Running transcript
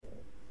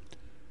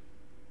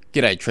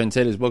G'day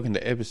Trendsetters, welcome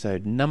to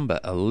episode number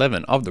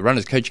 11 of the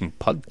Runners Coaching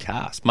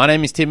Podcast. My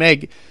name is Tim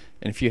Egg,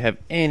 and if you have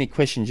any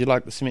questions you'd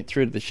like to submit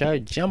through to the show,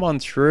 jump on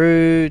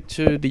through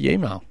to the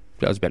email.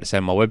 I was about to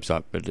say my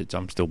website, but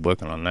I'm still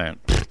working on that.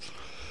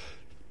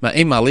 My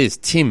email is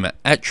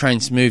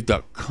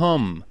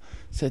tim@trainsmooth.com.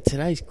 So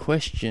today's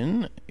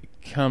question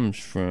comes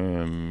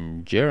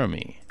from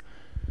Jeremy.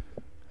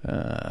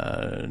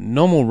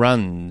 Normal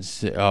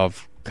runs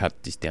of... Cut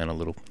this down a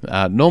little.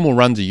 Normal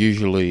runs are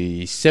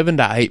usually 7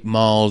 to 8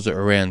 miles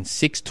around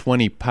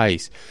 6:20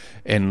 pace,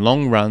 and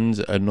long runs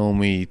are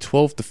normally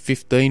 12 to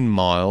 15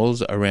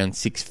 miles around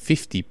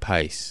 6:50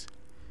 pace.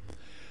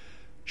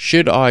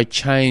 Should I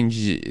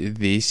change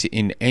this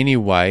in any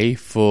way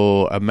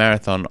for a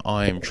marathon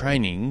I am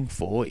training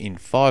for in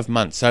 5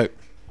 months? So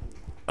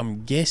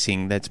I'm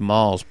guessing that's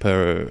miles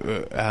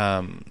per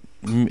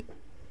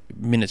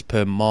minutes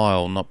per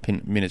mile, not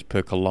minutes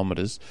per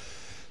kilometres.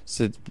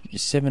 So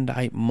 7 to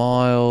 8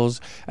 miles.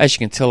 As you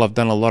can tell, I've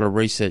done a lot of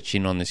research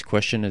on this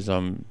question as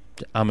I'm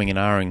umming and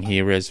ahhing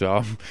here as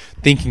I'm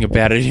thinking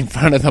about it in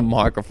front of the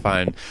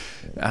microphone.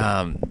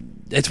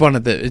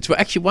 It's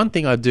actually one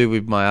thing I do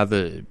with my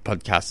other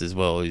podcasts as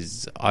well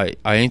is I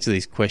answer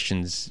these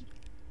questions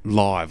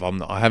live.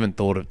 I haven't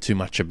thought of too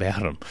much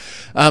about them.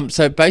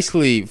 So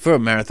basically, for a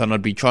marathon,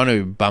 I'd be trying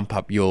to bump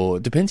up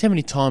depends how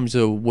many times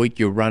a week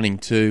you're running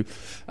to,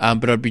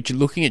 but I'd be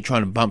looking at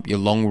trying to bump your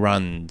long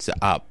runs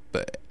up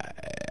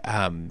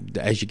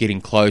as you're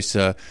getting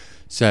closer,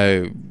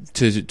 so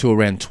to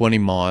around 20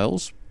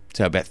 miles,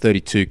 so about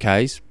 32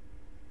 Ks.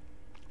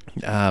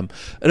 And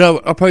I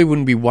probably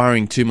wouldn't be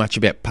worrying too much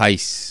about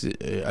pace.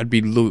 I'd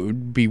be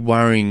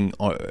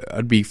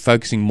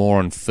focusing more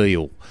on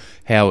feel,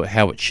 how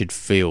it should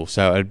feel.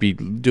 So I'd be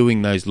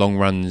doing those long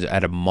runs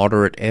at a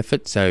moderate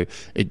effort. So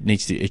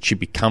it should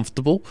be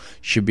comfortable.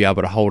 Should be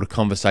able to hold a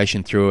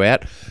conversation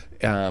throughout.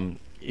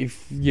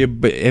 If you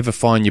ever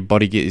find your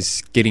body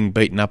is getting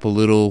beaten up a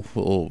little,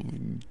 or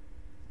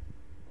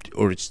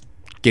it's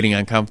getting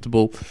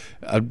uncomfortable,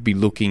 I'd be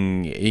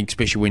looking,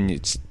 especially when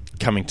it's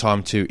coming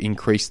time to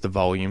increase the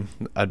volume,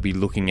 I'd be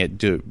looking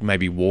at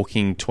maybe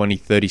walking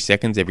 20-30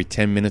 seconds every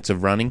 10 minutes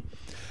of running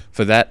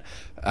for that.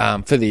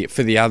 For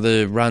the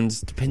other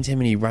runs, depends how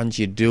many runs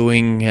you're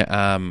doing.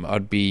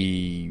 I'd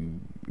be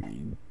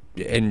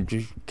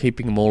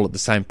keeping them all at the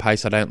same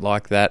pace. I don't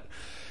like that.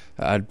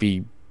 I'd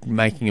be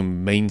making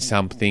them mean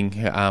something,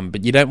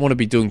 but you don't want to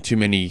be doing too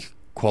many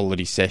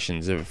quality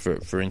sessions.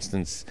 For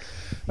instance,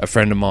 a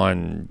friend of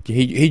mine,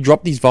 he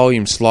dropped his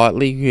volume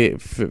slightly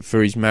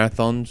for his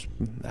marathons.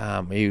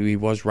 He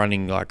was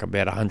running like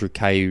about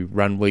 100k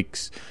run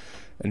weeks,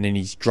 and then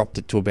he's dropped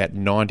it to about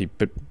 90,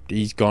 but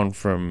he's gone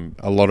from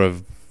a lot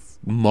of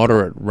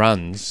moderate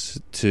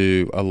runs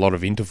to a lot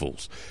of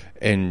intervals,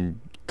 and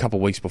a couple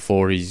of weeks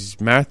before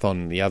his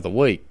marathon the other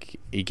week,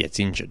 he gets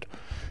injured.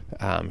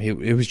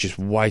 It was just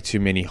way too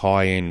many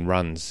high-end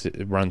run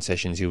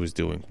sessions he was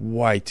doing,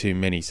 way too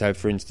many. So,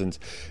 for instance,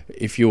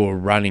 if you're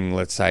running,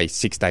 let's say,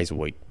 6 days a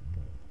week,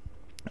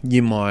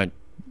 you might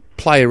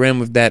play around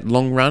with that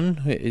long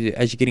run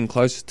as you're getting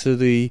closer to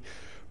the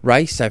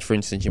race. So, for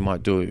instance, you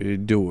might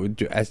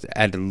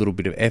add a little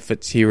bit of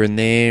efforts here and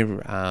there.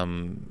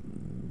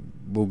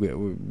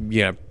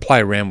 Play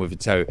around with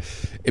it so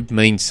it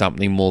means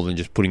something more than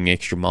just putting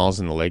extra miles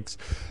in the legs.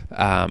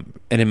 And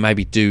then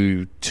maybe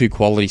do 2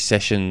 quality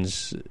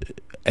sessions,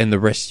 and the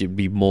rest you'd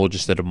be more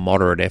just at a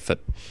moderate effort.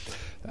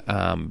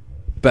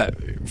 But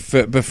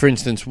for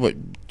instance,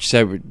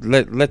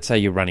 let's say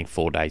you're running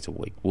 4 days a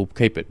week. We'll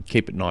keep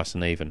it nice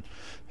and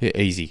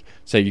easy.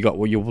 So you got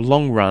your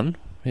long run,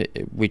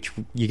 which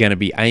you're going to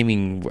be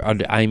aiming.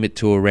 I'd aim it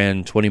to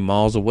around 20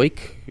 miles a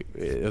week,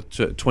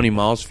 20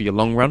 miles for your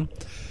long run.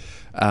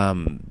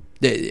 I'm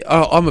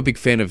a big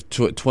fan of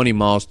 20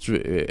 miles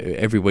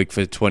every week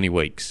for 20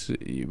 weeks,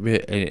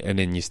 and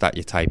then you start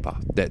your taper.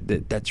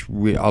 That's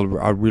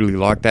I really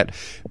like that,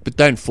 but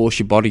don't force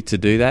your body to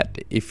do that.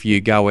 If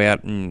you go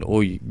out and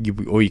all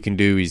you can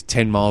do is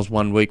 10 miles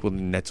one week, well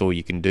then that's all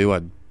you can do.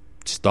 I'd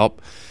stop.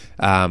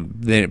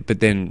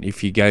 Then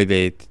if you go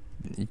there,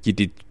 you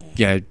did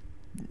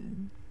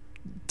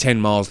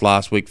 10 miles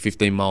last week,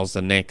 15 miles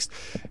the next,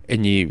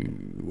 and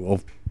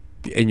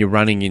you're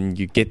running and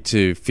you get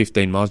to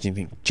 15 miles and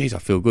you think, geez, I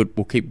feel good,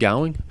 we'll keep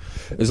going.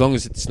 As long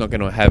as it's not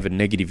going to have a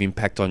negative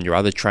impact on your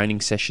other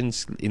training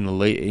sessions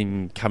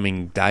in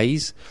coming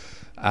days.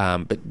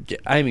 But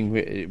aiming,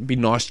 it'd be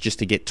nice just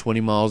to get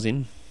 20 miles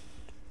in.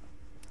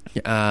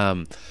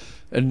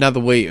 Another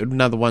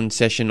one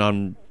session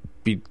on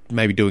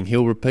maybe doing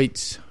hill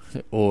repeats,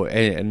 or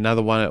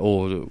another one,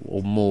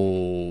 or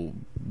more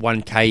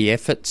 1K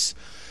efforts.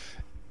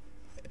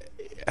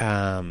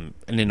 And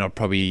then I'd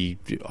probably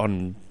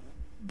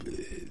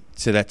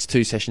so that's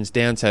 2 sessions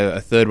down. So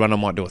a third one I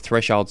might do a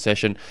threshold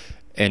session,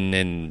 and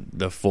then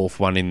the fourth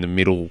one in the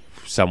middle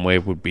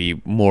somewhere would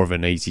be more of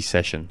an easy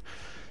session.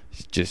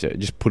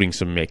 Just putting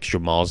some extra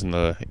miles in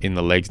the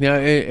legs. Now,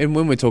 and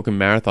when we're talking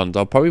marathons,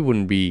 I probably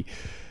wouldn't be,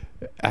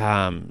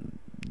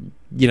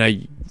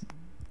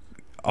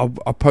 I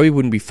probably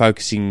wouldn't be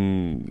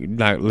focusing.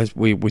 No,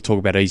 we talk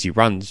about easy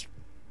runs.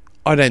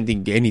 I don't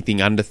think anything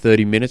under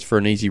 30 minutes for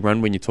an easy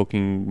run when you're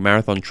talking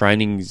marathon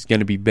training is going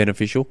to be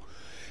beneficial.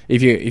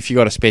 If you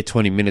got to spare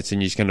 20 minutes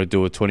and you're just going to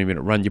do a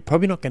 20-minute run, you're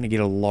probably not going to get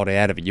a lot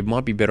out of it. You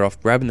might be better off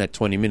grabbing that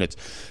 20 minutes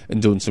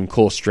and doing some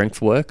core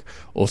strength work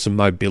or some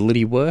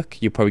mobility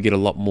work. You'll probably get a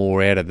lot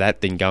more out of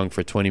that than going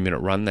for a 20-minute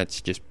run. That's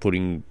just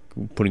putting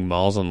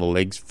miles on the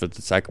legs for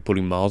the sake of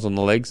putting miles on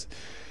the legs.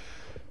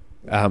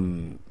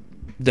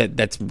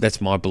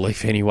 That's my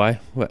belief anyway.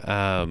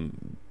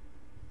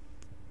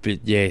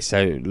 But yeah,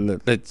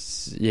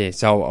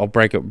 so I'll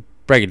break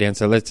it down.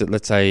 So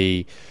let's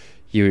say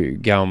you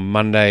go on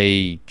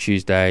Monday,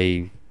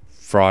 Tuesday,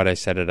 Friday,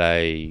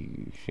 Saturday.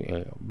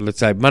 Let's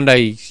say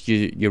Monday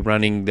you're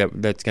running.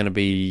 That's going to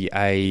be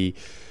a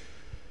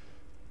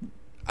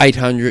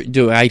 800.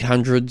 Do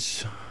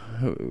 800s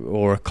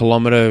or a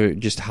kilometre,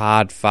 just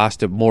hard,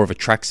 faster, more of a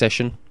track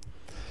session.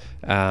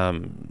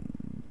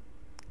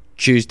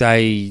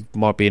 Tuesday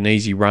might be an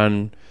easy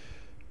run.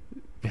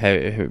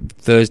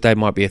 Thursday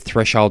might be a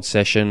threshold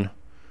session,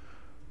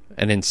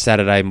 and then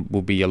Saturday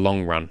will be a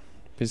long run.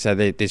 So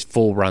there's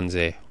 4 runs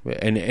there,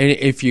 and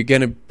if you're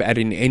going to add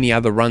in any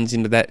other runs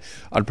into that,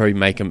 I'd probably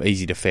make them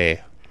easy to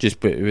fare.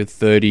 Just with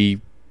 30,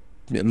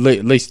 at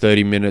least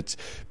 30 minutes,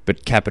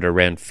 but cap it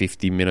around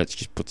 50 minutes.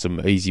 Just put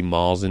some easy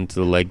miles into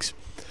the legs.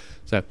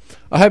 So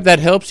I hope that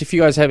helps. If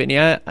you guys have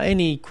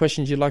any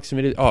questions you'd like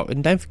submitted,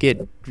 and don't forget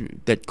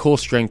that core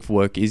strength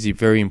work is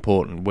very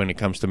important when it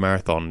comes to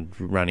marathon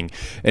running.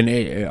 And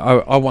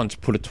I once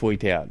put a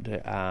tweet out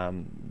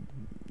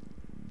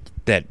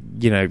that,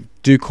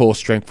 do core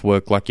strength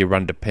work like your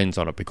run depends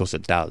on it, because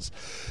it does.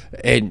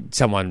 And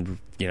someone,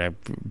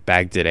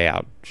 bagged it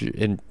out.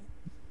 And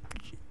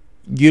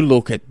you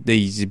look at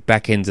these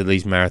back ends of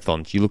these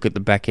marathons. You look at the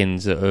back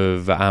ends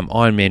of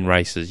Ironman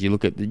races. You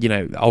look at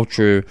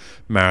ultra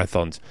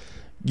marathons.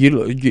 You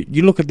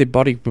look at their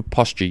body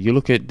posture. You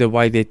look at the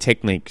way their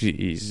technique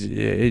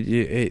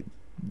is.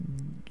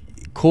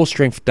 Core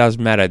strength does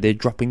matter. They're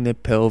dropping their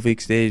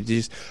pelvics. They're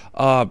just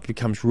it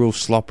becomes real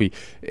sloppy,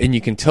 and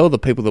you can tell the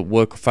people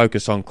that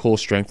focus on core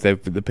strength. They're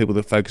the people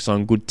that focus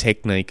on good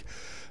technique.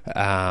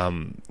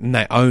 And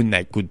they own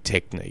that good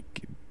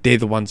technique. They're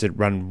the ones that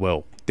run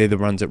well. They're the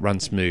ones that run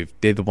smooth.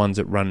 They're the ones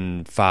that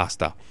run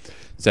faster.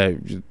 So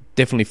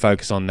definitely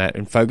focus on that,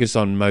 and focus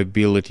on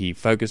mobility.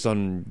 Focus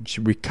on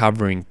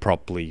recovering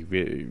properly.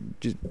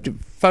 Just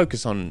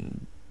focus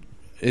on.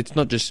 It's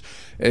not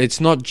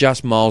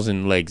just miles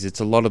and legs. It's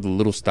a lot of the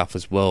little stuff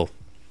as well.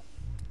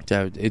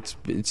 So it's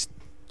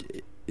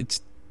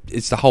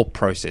the whole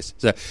process.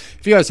 So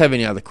if you guys have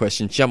any other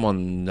questions, jump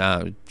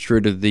on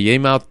through to the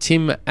email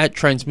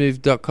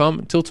tim@trainsmove.com.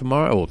 Until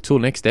tomorrow, or till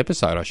next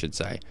episode, I should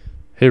say.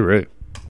 Hooroo.